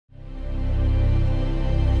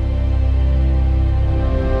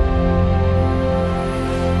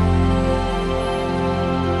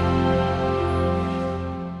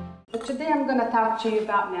going to talk to you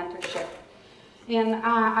about mentorship. And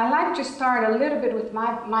I like to start a little bit with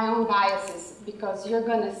my own biases, because you're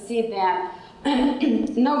going to see that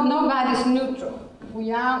nobody's neutral.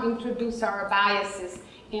 We all introduce our biases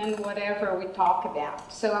in whatever we talk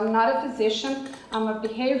about. So I'm not a physician, I'm a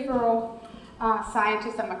behavioral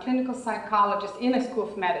scientist, I'm a clinical psychologist in a school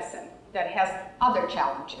of medicine that has other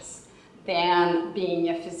challenges than being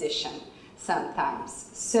a physician sometimes.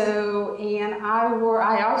 So, and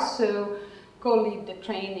I also co-lead the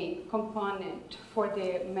training component for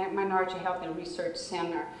the Minority Health and Research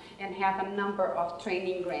Center and have a number of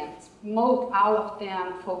training grants, all of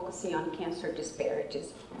them focusing on cancer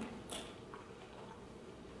disparities.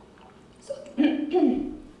 So,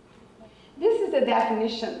 this is the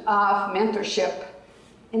definition of mentorship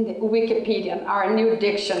in the Wikipedia, our new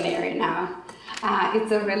dictionary now.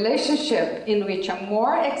 It's a relationship in which a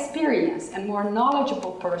more experienced and more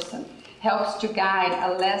knowledgeable person helps to guide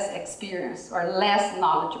a less experienced or less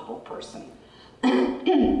knowledgeable person.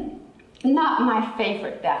 Not my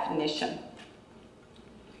favorite definition,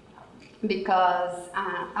 because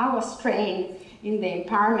I was trained in the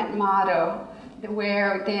empowerment model,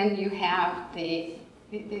 where then you have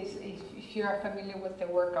if you are familiar with the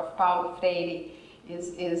work of Paulo Freire,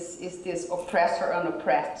 is this oppressor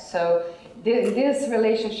unoppressed. So this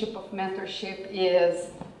relationship of mentorship is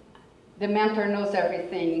the mentor knows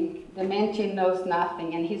everything, the mentee knows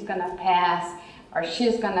nothing, and he's going to pass, or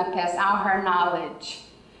she's going to pass all her knowledge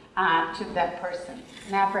to that person.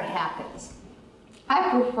 Never happens.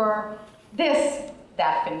 I prefer this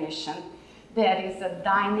definition, that is a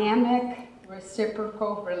dynamic,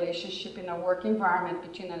 reciprocal relationship in a work environment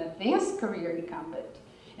between an advanced career incumbent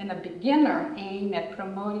and a beginner aimed at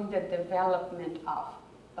promoting the development of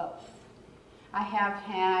both. I have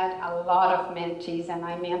had a lot of mentees, and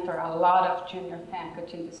I mentor a lot of junior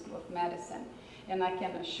faculty in the School of Medicine, and I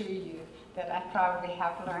can assure you that I probably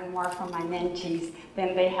have learned more from my mentees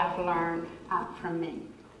than they have learned from me.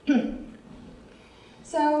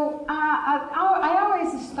 So I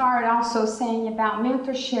always start also saying about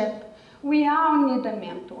mentorship, we all need a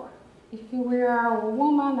mentor. If we are a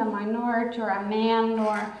woman, a minority, or a man,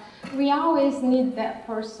 or we always need that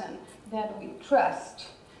person that we trust,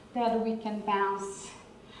 that we can bounce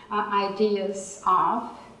ideas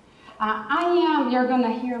off. You're going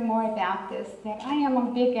to hear more about this, that I am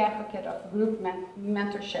a big advocate of group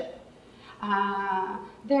mentorship.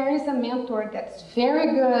 There is a mentor that's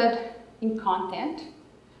very good in content,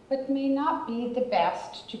 but may not be the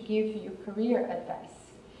best to give you career advice.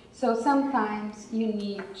 So sometimes you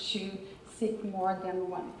need to seek more than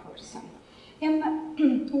one person.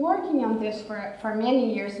 And working on this for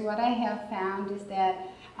many years, what I have found is that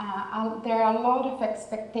there are a lot of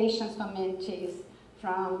expectations from mentees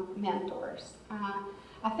from mentors.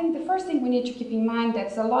 I think the first thing we need to keep in mind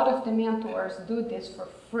is a lot of the mentors do this for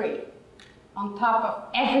free, on top of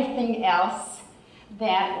everything else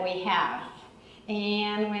that we have.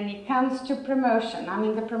 And when it comes to promotion, I'm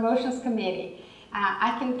in the promotions committee,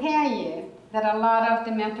 I can tell you that a lot of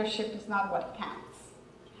the mentorship is not what counts.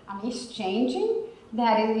 It's changing,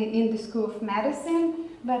 that in the School of Medicine,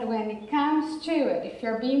 but when it comes to it, if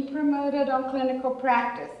you're being promoted on clinical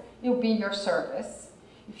practice, it'll be your service.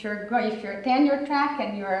 If you're tenure track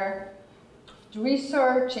and your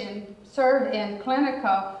research and serve in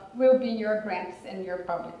clinical, will be your grants and your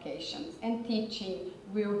publications, and teaching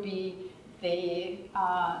will be the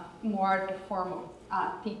more the formal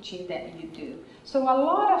teaching that you do. So a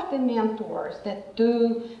lot of the mentors that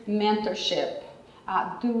do mentorship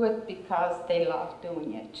do it because they love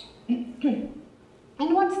doing it.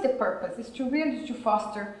 And what's the purpose? It's to really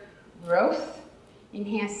foster growth,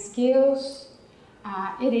 enhance skills.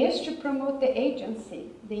 It is to promote the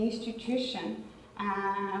agency, the institution.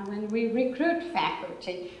 When we recruit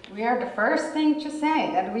faculty, we are the first thing to say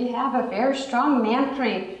that we have a very strong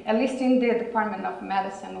mentoring, at least in the Department of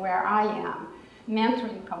Medicine where I am.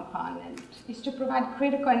 Mentoring component is to provide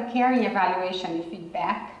critical and caring evaluation and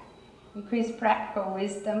feedback, increase practical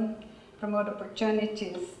wisdom, promote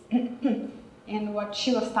opportunities, and what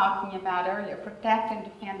she was talking about earlier, protect and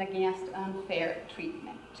defend against unfair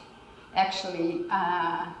treatment. Actually,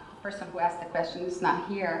 the person who asked the question is not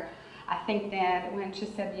here. I think that when she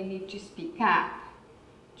said you need to speak up,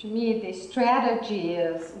 to me the strategy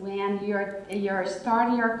is when you're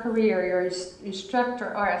starting your career, you're an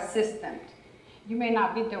instructor or assistant, you may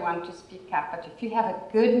not be the one to speak up, but if you have a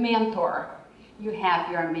good mentor, you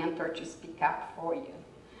have your mentor to speak up for you.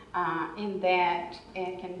 And that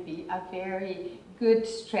can be a very good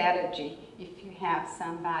strategy if you have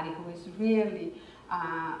somebody who is really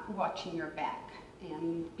watching your back.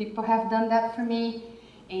 And people have done that for me,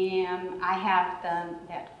 And I have done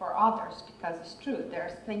that for others because it's true.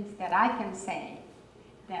 There's things that I can say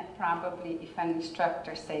that probably if an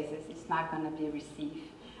instructor says it, it's not going to be received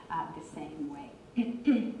the same way.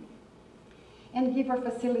 And give or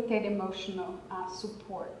facilitate emotional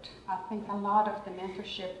support. I think a lot of the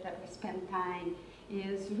mentorship that we spend time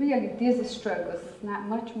is really these struggles. It's not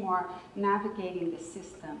much more navigating the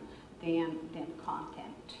system than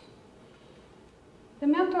content. The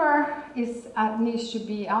mentor needs to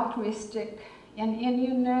be altruistic, and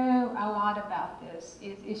you know a lot about this,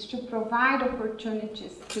 is to provide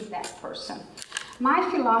opportunities to that person. My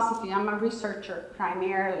philosophy, I'm a researcher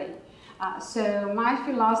primarily, so my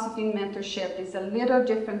philosophy in mentorship is a little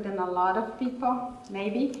different than a lot of people,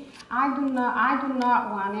 maybe. I do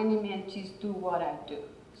not want any mentees to do what I do.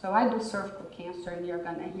 So I do cervical cancer, and you're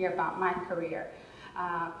going to hear about my career,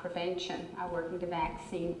 prevention. I work in the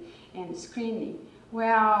vaccine and screening.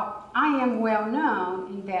 Well, I am well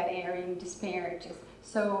known in that area in disparities.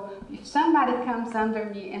 So if somebody comes under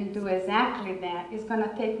me and do exactly that, it's going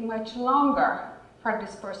to take much longer for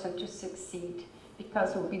this person to succeed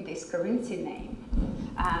because it will be the Scarinci name.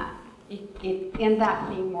 It ends up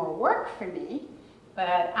being more work for me,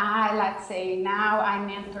 but let's say now I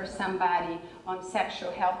mentor somebody on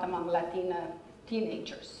sexual health among Latina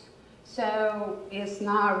teenagers. So it's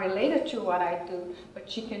not related to what I do, but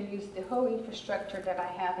she can use the whole infrastructure that I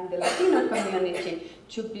have in the Latino community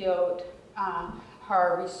to build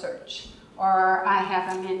her research. Or I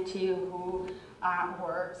have a mentee who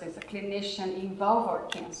works as a clinician in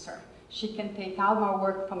vulvar cancer. She can take all my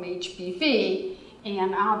work from HPV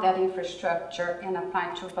and all that infrastructure and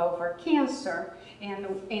apply to vulvar cancer, and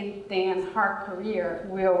then her career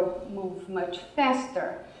will move much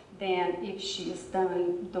faster than if she's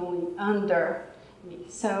doing under me.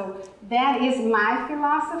 So that is my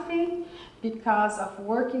philosophy because of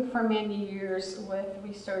working for many years with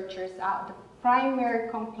researchers. The primary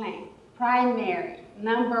complaint,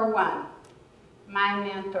 number one, my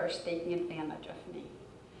mentor is taking advantage of me.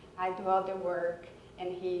 I do all the work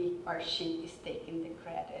and he or she is taking the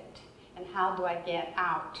credit. And how do I get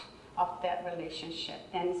out of that relationship?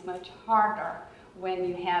 Then it's much harder when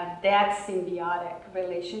you have that symbiotic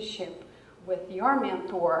relationship with your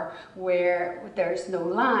mentor where there's no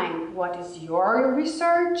line. What is your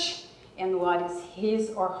research and what is his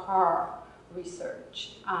or her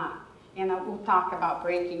research? And we'll talk about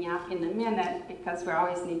breaking up in a minute because we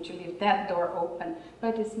always need to leave that door open,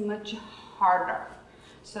 but it's much harder.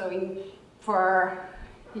 So for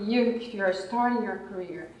you, if you're starting your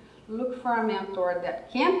career, look for a mentor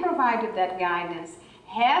that can provide you that guidance,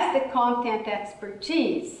 has the content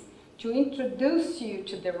expertise to introduce you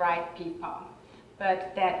to the right people,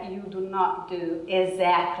 but that you do not do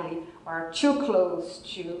exactly or too close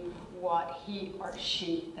to what he or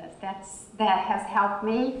she does. That has helped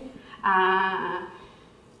me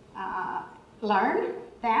learn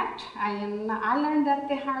that. I learned that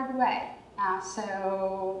the hard way.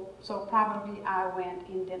 So probably I went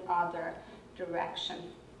in the other direction.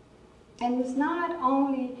 And it's not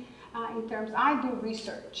only in terms, I do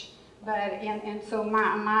research, but and so a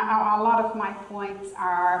lot of my points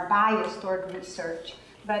are biased toward research.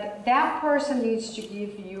 But that person needs to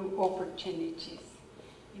give you opportunities.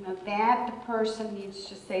 You know, that the person needs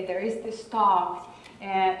to say, there is this talk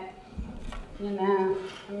at,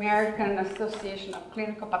 American Association of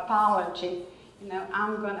Clinical Pathology.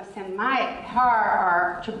 I'm going to send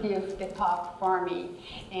her to give the talk for me.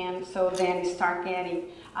 And so then start getting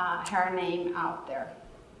her name out there.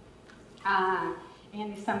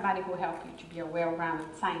 And it's somebody who helps you to be a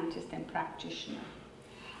well-rounded scientist and practitioner.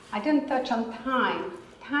 I didn't touch on time.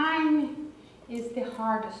 Time is the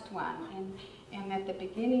hardest one. And at the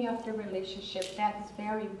beginning of the relationship, that is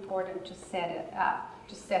very important to set it up,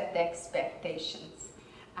 to set the expectations.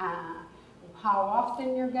 How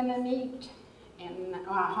often you're going to meet, and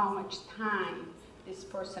how much time this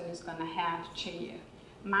person is going to have to you.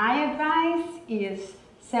 My advice is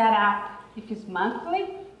set up, if it's monthly,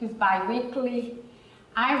 if it's bi-weekly.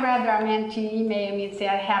 I'd rather a mentee email me and say,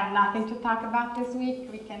 I have nothing to talk about this week,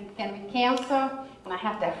 can we cancel? And I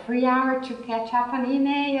have that free hour to catch up on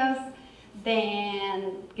emails,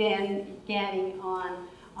 than getting on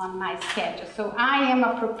my schedule. So I am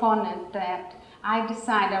a proponent that I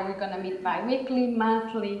decide that we're going to meet bi-weekly,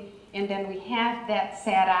 monthly, and then we have that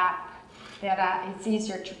set up that it's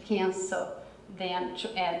easier to cancel than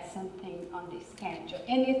to add something on the schedule.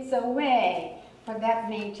 And it's a way for that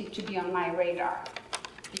mentee to be on my radar.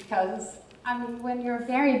 Because, when you're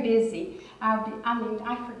very busy,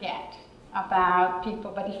 I forget about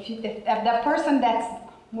people, but if the person that's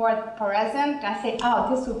more present, I say,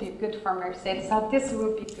 oh, this will be good for Mercedes, oh, this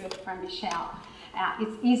will be good for Michelle.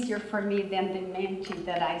 it's easier for me than the mentee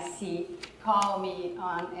that I see call me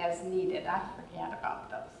on as needed. I forget about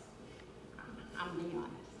those. I'm being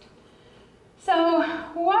honest. So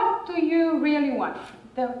what do you really want?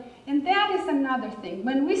 And that is another thing.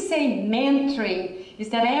 When we say mentoring, is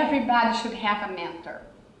that everybody should have a mentor.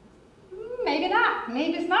 Maybe not.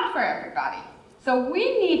 Maybe it's not for everybody. So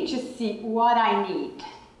we need to see what I need.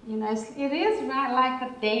 You know, it is like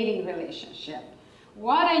a dating relationship.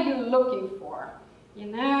 What are you looking for? You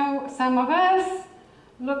know, some of us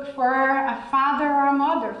look for a father or a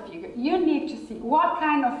mother figure. You need to see what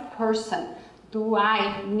kind of person do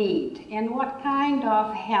I need and what kind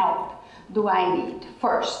of help do I need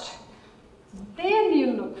first. Then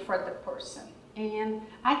you look for the person. And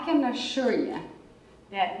I can assure you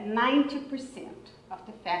that 90% of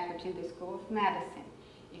the faculty in the School of Medicine,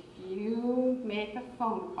 if you make a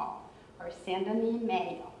phone call or send an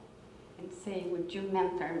email and say, would you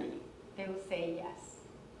mentor me? They will say yes.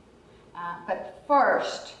 But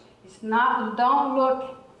first, it's not, don't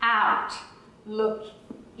look out, look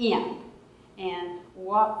in. And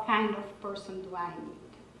what kind of person do I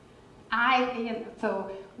need?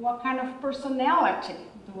 So what kind of personality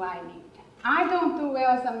do I need? I don't do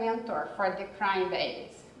well as a mentor for the crying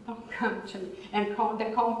babies. Don't come to me. And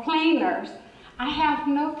the complainers, I have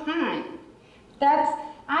no time.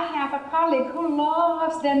 I have a colleague who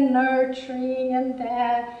loves the nurturing and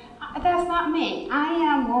that's not me. I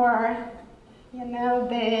am more, you know,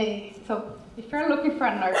 so if you're looking for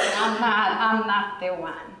a nurturing, I'm not the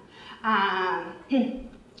one.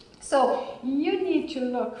 So you need to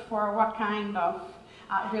look for what kind of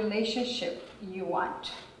relationship you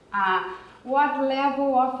want. What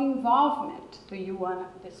level of involvement do you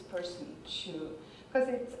want this person to? Because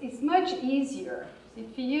it's much easier.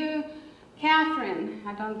 If you, Catherine,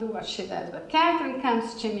 I don't do what she does, but Catherine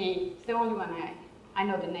comes to me, it's the only one I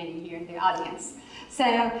know the name here in the audience.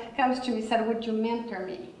 So comes to me and said, would you mentor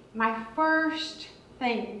me? My first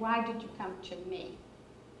thing, why did you come to me?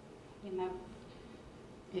 You know,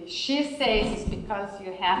 if she says it's because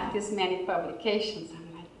you have this many publications,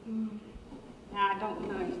 I'm like, I don't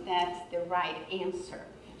know if that's the right answer.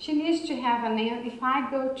 She needs to have an answer. If I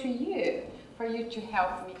go to you for you to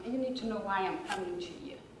help me, you need to know why I'm coming to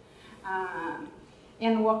you.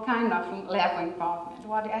 And what kind of level involvement,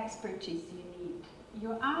 what expertise you need.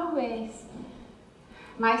 You always,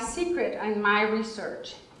 my secret in my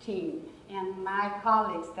research team and my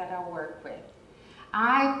colleagues that I work with,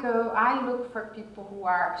 I look for people who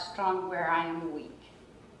are strong where I am weak.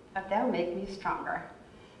 But that'll make me stronger.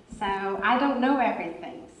 So I don't know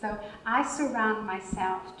everything. So I surround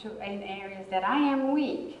myself in areas that I am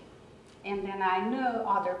weak. And then I know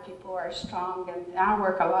other people are strong. And I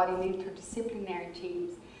work a lot in interdisciplinary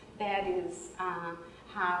teams. That is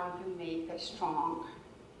how you make a strong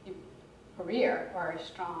career or a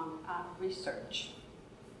strong research.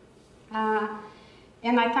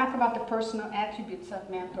 And I talk about the personal attributes of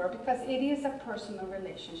mentor because it is a personal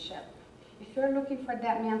relationship. If you're looking for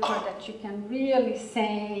that mentor that you can really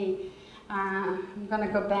say, I'm going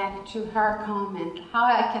to go back to her comment, how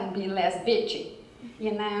I can be less bitchy,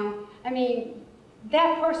 you know? I mean,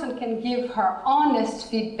 that person can give her honest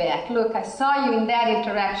feedback. Look, I saw you in that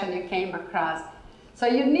interaction you came across. So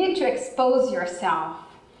you need to expose yourself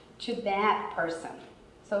to that person.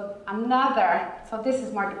 So this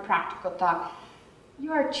is more the practical talk.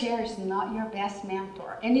 Your chair is not your best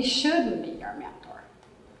mentor, and it shouldn't be your mentor.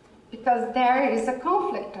 Because there is a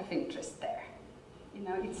conflict of interest there. You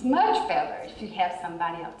know, it's much better if you have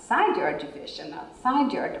somebody outside your division,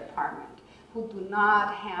 outside your department, who do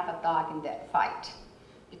not have a dog in that fight.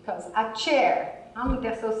 Because a chair, I'm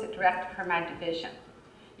the associate director for my division.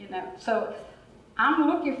 You know, so I'm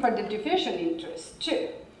looking for the division interest too.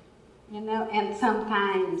 You know, and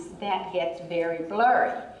sometimes that gets very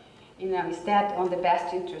blurry. You know, is that on the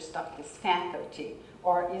best interest of this faculty,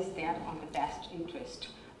 or is that on the best interest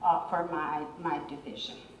for my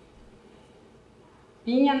division?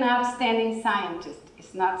 Being an outstanding scientist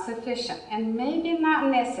is not sufficient and maybe not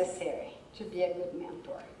necessary to be a good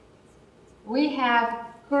mentor. We have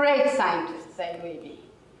great scientists at UAB.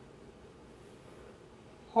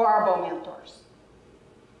 Horrible mentors.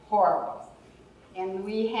 Horrible. And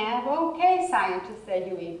we have okay scientists at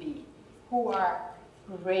UAB who are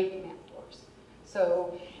great mentors.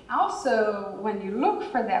 So also, when you look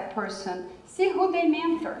for that person, see who they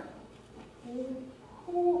mentor.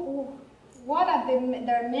 What are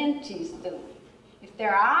their mentees doing? If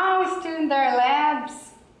they're always still in their labs,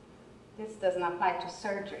 this doesn't apply to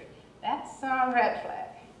surgery. That's a red flag.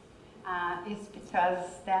 It's because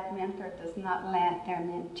that mentor does not let their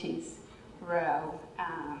mentees grow.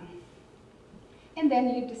 And then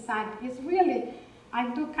you decide, it's really,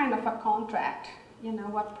 I do kind of a contract, you know,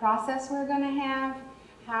 what process we're going to have,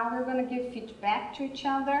 how we're going to give feedback to each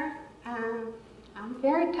other. I'm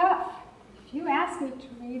very tough. If you ask me to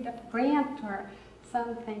read a grant or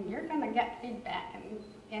something, you're going to get feedback,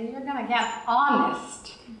 and you're going to get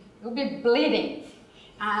honest. You'll be bleeding.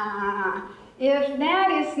 If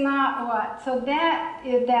that is not what, so that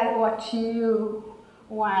is that what you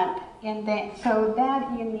want, and then, so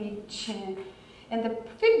that you need to, and the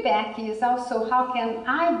feedback is also how can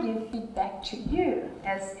I give feedback to you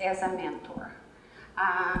as a mentor.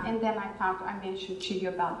 And then I mentioned to you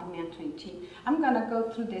about the mentoring team. I'm going to go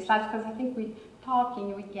through this slides because I think we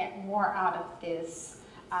get more out of this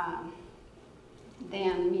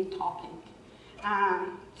than me talking.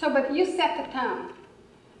 But you set the tone.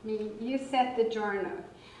 I mean, you set the journal.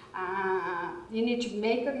 You need to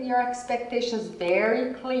make your expectations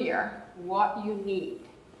very clear what you need,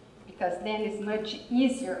 because then it's much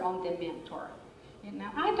easier on the mentor. You know,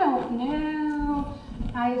 I don't know.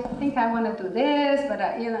 I think I want to do this,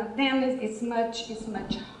 but you know, then it's much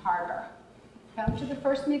harder. Come to the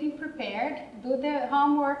first meeting prepared. Do the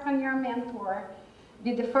homework on your mentor.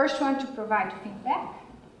 Be the first one to provide feedback.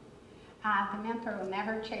 The mentor will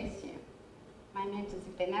never chase you. My mentors,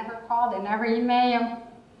 if they never call, they never email.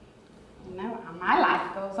 You know, my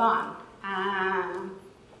life goes on.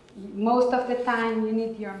 Most of the time, you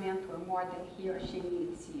need your mentor more than he or she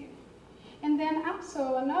needs you. And then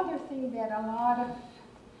also another thing that a lot of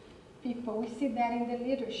people, we see that in the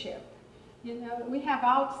leadership. You know, we have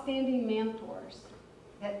outstanding mentors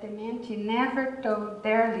that the mentee never told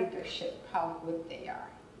their leadership how good they are.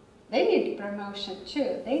 They need promotion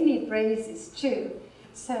too. They need raises too.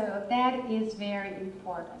 So that is very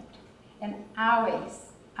important. And always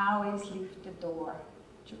leave the door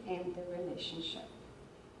to end the relationship.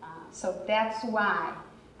 So that's why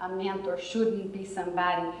a mentor shouldn't be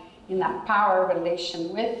somebody in a power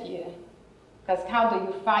relation with you. Because how do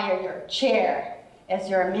you fire your chair as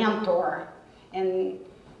your mentor? And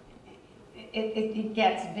it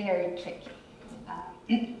gets very tricky.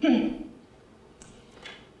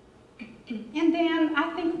 And then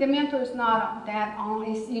I think the mentor is not that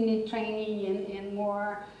only, you need training and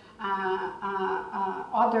more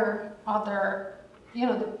other, you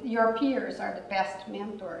know, your peers are the best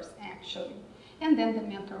mentors actually. And then the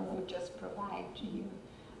mentor will just provide you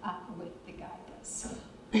with the guidance.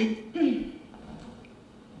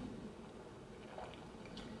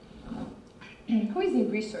 Who is in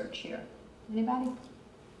research here? Anybody?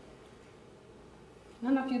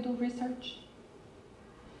 None of you do research?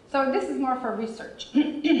 So this is more for research.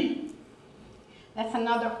 That's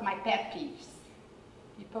another of my pet peeves.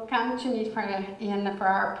 People come to me for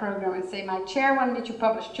our program and say, my chair wanted me to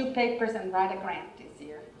publish 2 papers and write a grant this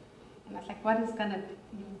year. And I was like,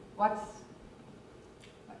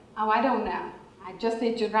 oh, I don't know. I just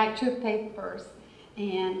need to write 2 papers.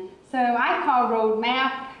 And so I call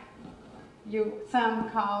roadmap. Some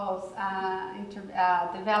calls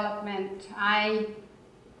development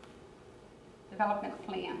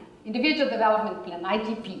plan, individual development plan,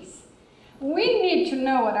 IDPs. We need to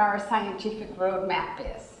know what our scientific roadmap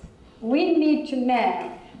is. We need to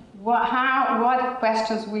know what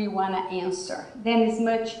questions we want to answer. Then it's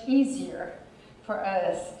much easier for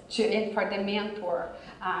us and for the mentor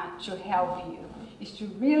to help you, is to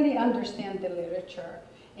really understand the literature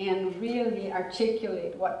and really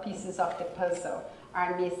articulate what pieces of the puzzle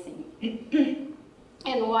are missing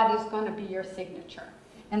and what is going to be your signature.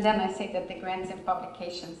 And then I say that the grants and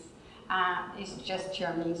publications is just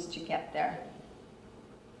your means to get there.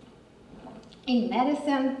 In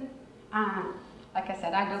medicine, like I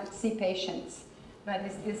said, I don't see patients, but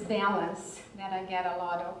it's this balance that I get a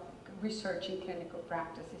lot of research in clinical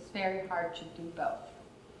practice. It's very hard to do both.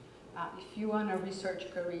 If you want a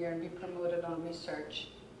research career and be promoted on research,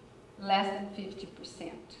 less than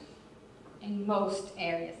 50% in most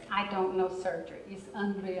areas. I don't know surgery. It's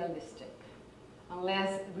unrealistic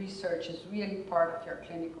unless research is really part of your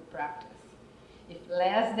clinical practice. If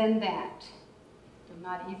less than that, do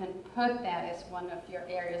not even put that as one of your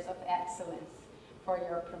areas of excellence for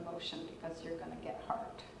your promotion, because you're going to get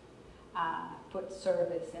hurt. Put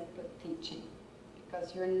service and put teaching,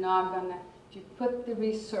 because you're not going to, if you put the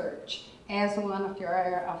research as one of your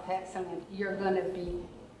areas of excellence, you're going to be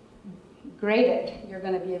graded, you're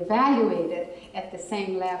going to be evaluated at the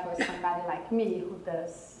same level as somebody like me who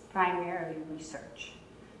does primarily research.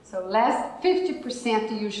 So less,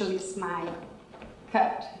 50% usually is my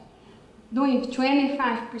cut. Doing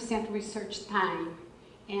 25% research time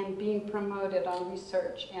and being promoted on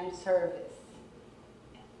research and service.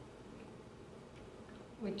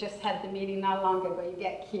 We just had the meeting not long ago. You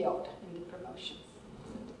get killed in the promotions.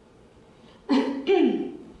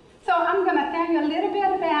 So I'm going to tell you a little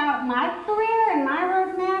bit about my career and my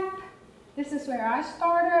roadmap. This is where I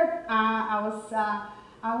started. I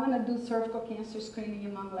want to do cervical cancer screening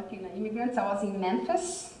among Latino immigrants. I was in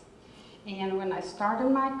Memphis, and when I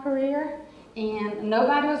started my career, and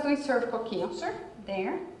nobody was doing cervical cancer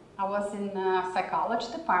there. I was in the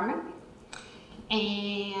psychology department,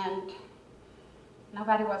 and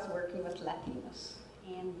nobody was working with Latinos.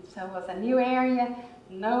 And so it was a new area,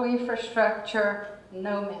 no infrastructure,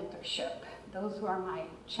 no mentorship. Those were my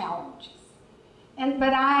challenges.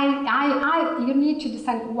 But you need to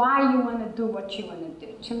decide why you want to do what you want to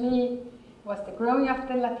do. To me, it was the growing of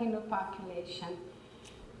the Latino population,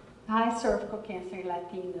 high cervical cancer in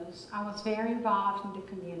Latinos. I was very involved in the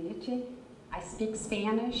community. I speak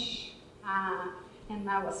Spanish, and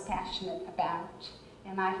I was passionate about,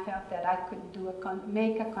 and I felt that I could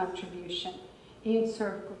make a contribution in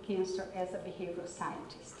cervical cancer as a behavioral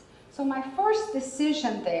scientist. So my first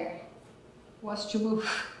decision there was to move,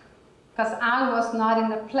 because I was not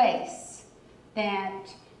in a place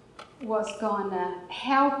that was going to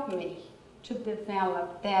help me to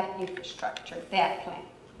develop that infrastructure, that plan.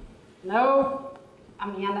 No,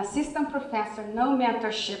 I'm an assistant professor, no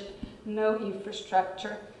mentorship, no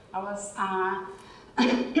infrastructure. I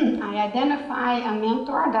identify a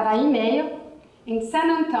mentor that I emailed in San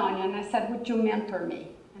Antonio, and I said, would you mentor me?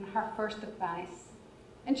 And her first advice,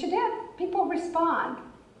 and she did. People respond.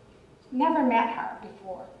 Never met her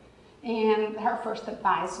before. And her first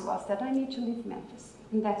advice was that I need to leave Memphis.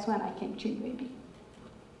 And that's when I came to UAB.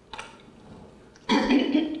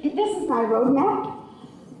 This is my roadmap.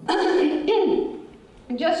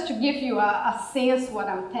 Just to give you a sense what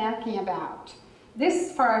I'm talking about.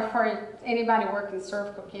 This, for anybody working in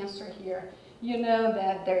cervical cancer here, you know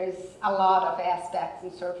that there's a lot of aspects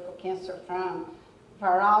in cervical cancer, from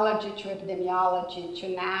virology to epidemiology to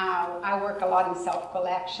now. I work a lot in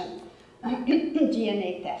self-collection,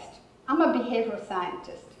 DNA test. I'm a behavioral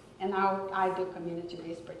scientist, and I do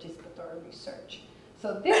community-based participatory research.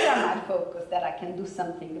 So these are my focus that I can do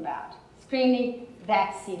something about: screening,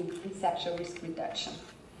 vaccine, and sexual risk reduction.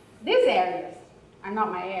 These areas are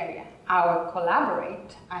not my area. I will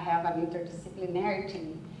collaborate. I have an interdisciplinary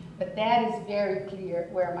team, but that is very clear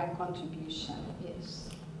where my contribution is.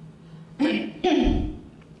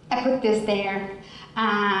 I put this there.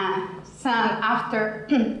 After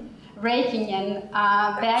raking and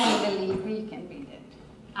begging the lead, we can read it.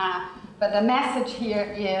 But the message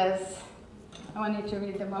here is, I want you to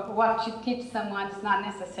read them. What you teach someone is not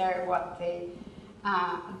necessarily what they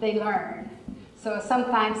learn. So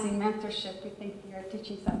sometimes in mentorship, you think you're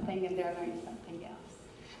teaching something and they're learning something else.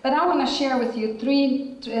 But I want to share with you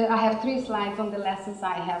I have 3 slides on the lessons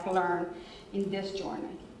I have learned in this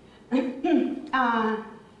journey.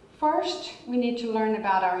 First, we need to learn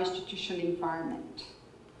about our institutional environment,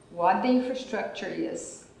 what the infrastructure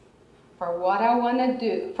is, for what I want to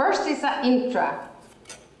do. First is an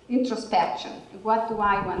introspection. What do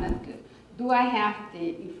I want to do? Do I have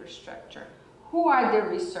the infrastructure? Who are the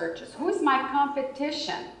researchers? Who is my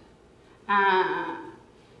competition? Am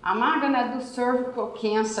I going to do cervical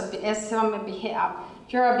cancer? If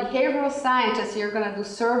you're a behavioral scientist, you're going to do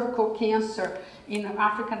cervical cancer in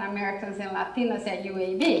African Americans and Latinas at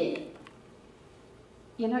UAB.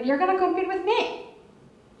 You know, you're going to compete with me.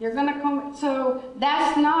 You're going to come. So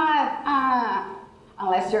that's not,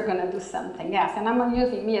 unless you're going to do something else. And I'm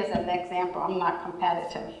using me as an example. I'm not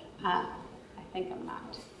competitive. I think I'm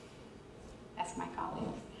not. Ask my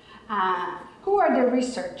colleagues. Who are the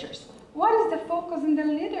researchers? What is the focus in the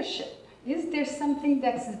leadership? Is there something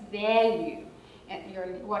that's valued?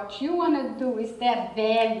 What you want to do, is that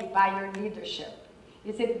valued by your leadership?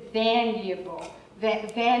 Is it valued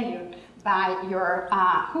by your,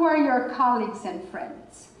 who are your colleagues and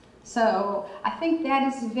friends? So I think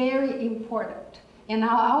that is very important. And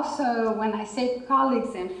also, when I say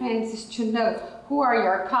colleagues and friends, is to know who are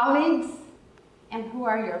your colleagues and who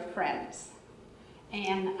are your friends.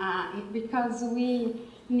 And because we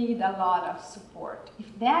need a lot of support. If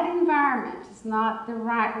that environment is not the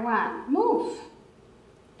right one, move.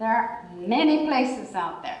 There are many places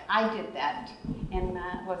out there. I did that, and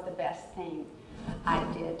that was the best thing I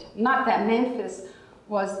did. Not that Memphis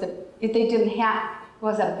was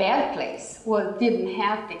a bad place, didn't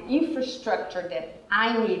have the infrastructure that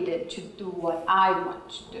I needed to do what I want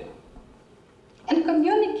to do. And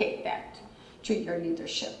communicate that to your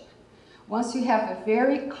leadership. Once you have a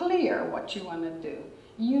very clear what you want to do,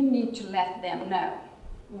 you need to let them know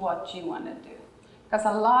what you want to do. Because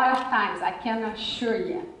a lot of times, I can assure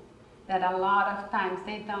you that a lot of times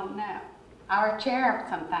they don't know. our chair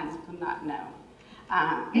sometimes do not know.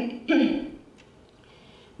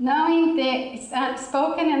 Knowing the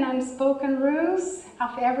spoken and unspoken rules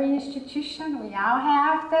of every institution, we all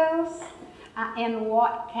have those, and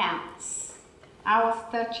what counts. I was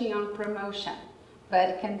touching on promotion, but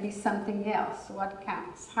it can be something else. What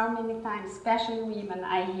counts? How many times, especially women,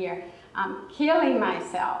 I hear, I'm killing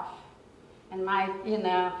myself, and my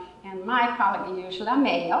colleague, usually a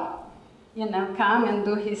male, come and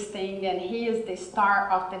do his thing, and he is the star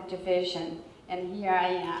of the division, and here I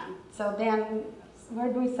am. So then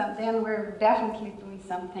we're definitely doing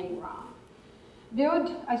something wrong. Build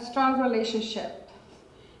a strong relationship,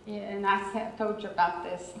 and I told you about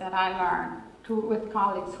this, that I learned with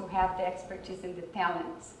colleagues who have the expertise and the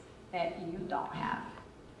talents that you don't have,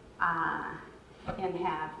 and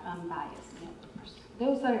have unbiased mentors.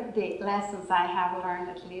 Those are the lessons I have learned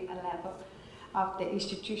at a level of the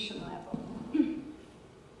institution level.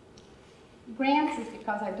 Grants is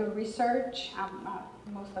because I do research.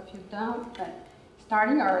 Most of you don't, but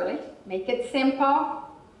starting early, make it simple.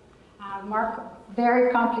 Mark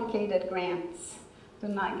very complicated grants. Do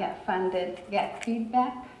not get funded. Get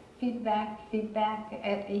feedback. Here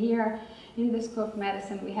in the School of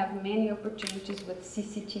Medicine, we have many opportunities with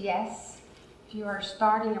CCTS. If you are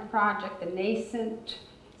starting a project, a nascent,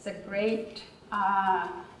 it's a great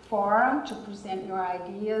forum to present your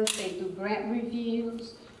ideas. They do grant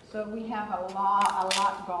reviews, so we have a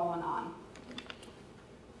lot going on.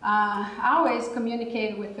 I always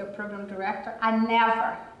communicate with the program director. I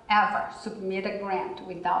never, ever submit a grant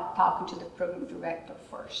without talking to the program director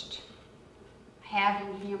first.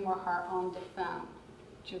 Having him or her on the phone,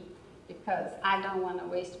 because I don't want to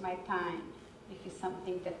waste my time if it's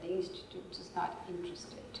something that the Institute is not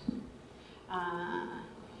interested.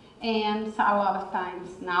 And so a lot of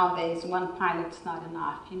times nowadays, one pilot's not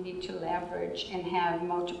enough. You need to leverage and have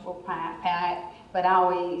multiple pilots, but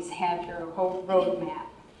always have your whole roadmap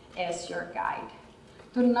as your guide.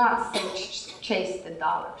 Do not chase the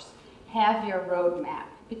dollars. Have your roadmap,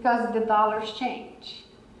 because the dollars change.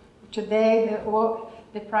 Today,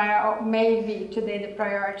 maybe today the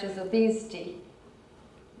priority is obesity.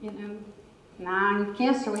 Now in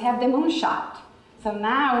cancer we have the moonshot. So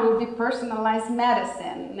now it will be personalized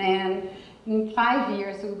medicine, and in 5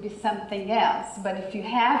 years it will be something else. But if you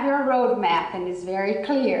have your roadmap and it's very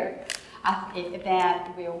clear,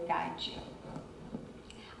 that will guide you.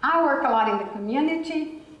 I work a lot in the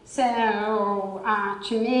community, so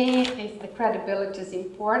to me, the credibility is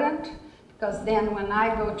important. Because then when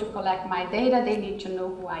I go to collect my data, they need to know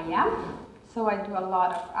who I am. So I do a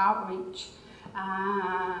lot of outreach.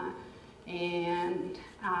 I'm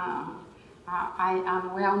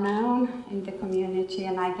well known in the community,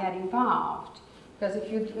 and I get involved. Because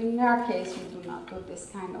in our case, we do not do this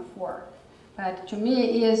kind of work. But to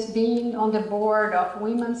me, being on the board of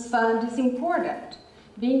Women's Fund is important.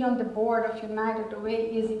 Being on the board of United Way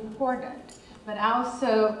is important. But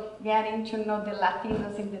also getting to know the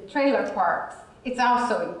Latinos in the trailer parks, it's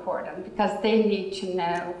also important because they need to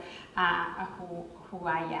know who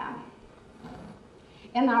I am.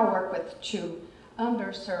 And I work with 2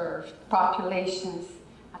 underserved populations.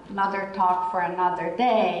 Another talk for another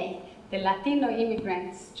day. The Latino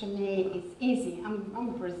immigrants, to me, is easy.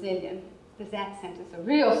 I'm Brazilian. This accent is a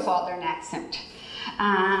real Southern accent.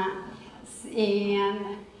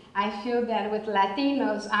 And I feel that with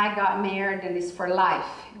Latinos, I got married and it's for life.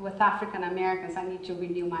 With African Americans, I need to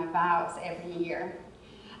renew my vows every year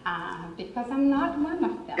because I'm not one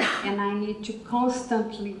of them, and I need to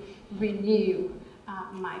constantly renew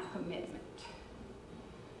my commitment.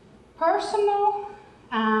 Personal,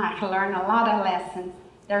 I learn a lot of lessons.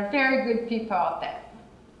 There are very good people out there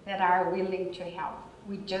that are willing to help.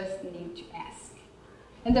 We just need to ask.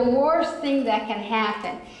 And the worst thing that can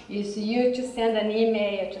happen is you to send an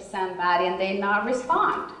email to somebody and they not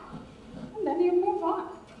respond. And then you move on.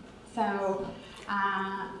 So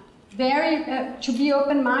to be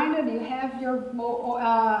open-minded, you have your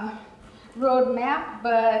roadmap,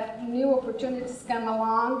 but new opportunities come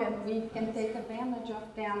along and we can take advantage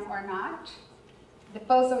of them or not. The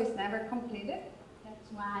puzzle is never completed.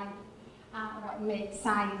 That's why what makes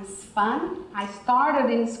science fun. I started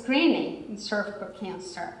in screening in cervical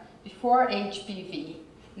cancer before HPV.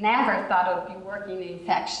 Never thought I would be working in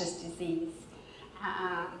infectious disease.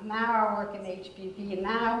 Now I work in HPV.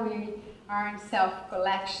 Now we are in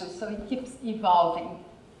self-collection, so it keeps evolving.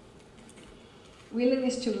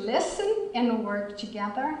 Willingness to listen and work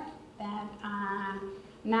together. That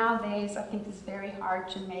nowadays I think it's very hard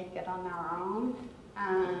to make it on our own.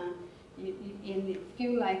 You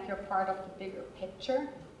feel like you're part of the bigger picture,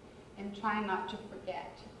 and try not to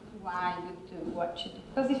forget why you do what you do.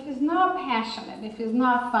 Because if it's not passionate, if it's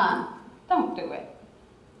not fun, don't do it.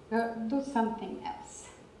 Do something else.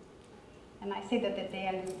 And I say that the day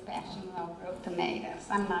I lose passion, I'll grow tomatoes.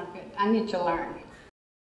 I'm not good. I need to learn.